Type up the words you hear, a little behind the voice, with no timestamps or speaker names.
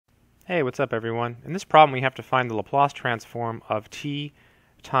Hey, what's up everyone? In this problem we have to find the Laplace transform of t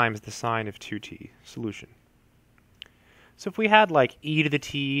times the sine of 2t. Solution. So if we had like e to the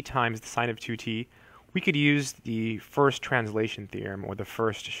t times the sine of 2t, we could use the first translation theorem or the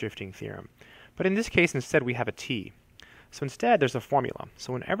first shifting theorem. But in this case instead we have a t. So instead there's a formula.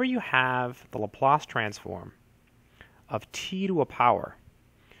 So whenever you have the Laplace transform of t to a power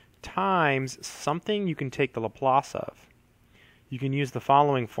times something you can take the Laplace of, you can use the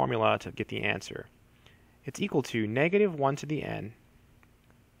following formula to get the answer. It's equal to negative 1 to the n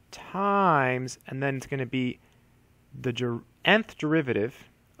times, and then it's going to be the nth derivative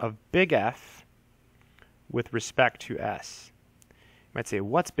of big F with respect to s. You might say,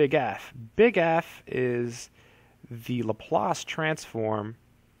 what's big F? Big F is the Laplace transform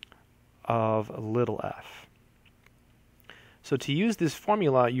of little f. So to use this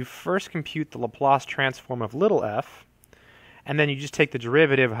formula, you first compute the Laplace transform of little f, and then you just take the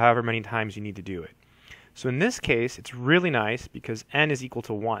derivative however many times you need to do it. So in this case, it's really nice because n is equal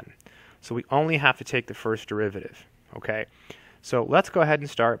to 1. So we only have to take the first derivative. Okay? So let's go ahead and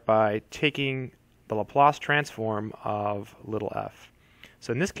start by taking the Laplace transform of little f.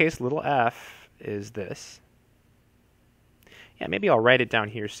 So in this case, little f is this. Yeah, maybe I'll write it down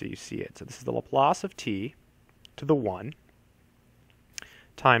here so you see it. So this is the Laplace of t to the 1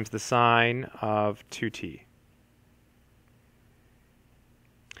 times the sine of 2t.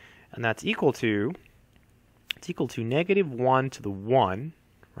 And that's equal to, negative 1 to the 1,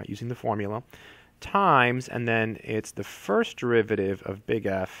 right, using the formula, times, and then it's the first derivative of big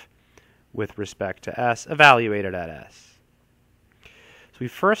F with respect to s, evaluated at s. So we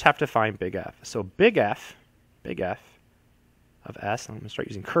first have to find big F. So big F of s, I'm going to start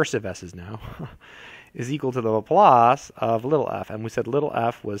using cursive s's now, is equal to the Laplace of little f. And we said little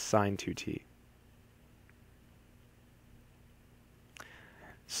f was sine 2t.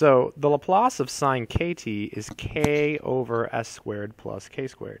 So the Laplace of sine kt is k over s squared plus k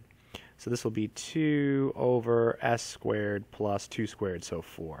squared. So this will be 2 over s squared plus 2 squared, so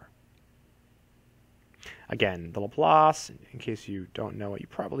 4. Again, the Laplace, in case you don't know it, you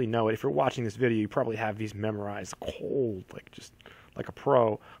probably know it. If you're watching this video, you probably have these memorized cold, just like a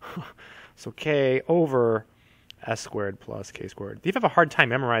pro. So k over s squared plus k squared. If you have a hard time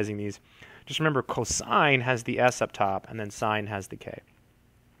memorizing these, just remember cosine has the s up top, and then sine has the k.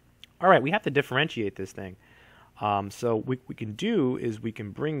 All right, we have to differentiate this thing. So what we can do is we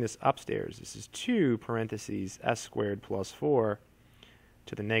can bring this upstairs. This is 2 parentheses s squared plus 4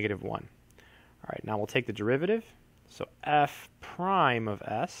 to the negative 1. All right, now we'll take the derivative. So f prime of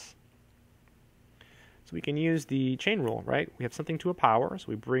s. So we can use the chain rule, right? We have something to a power, so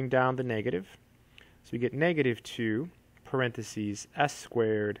we bring down the negative. So we get negative 2 parentheses s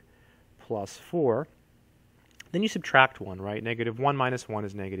squared plus 4. Then you subtract 1, right? Negative 1 minus 1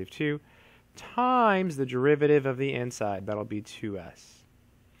 is negative 2 times the derivative of the inside. That'll be 2s.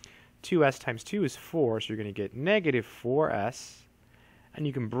 2s times 2 is 4, so you're going to get negative 4s. And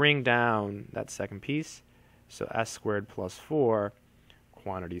you can bring down that second piece. So s squared plus 4,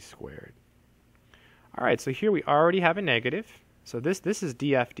 quantity squared. All right, so here we already have a negative. So this is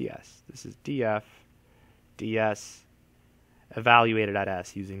df ds. This is df ds evaluated at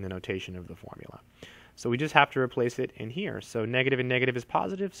s using the notation of the formula. So we just have to replace it in here. So negative and negative is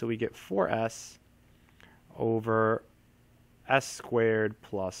positive, so we get 4s over s squared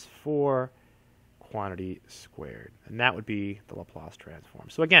plus 4 quantity squared. And that would be the Laplace transform.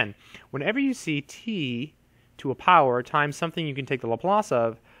 So again, whenever you see t to a power times something you can take the Laplace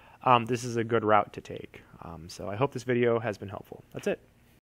of, this is a good route to take. So I hope this video has been helpful. That's it.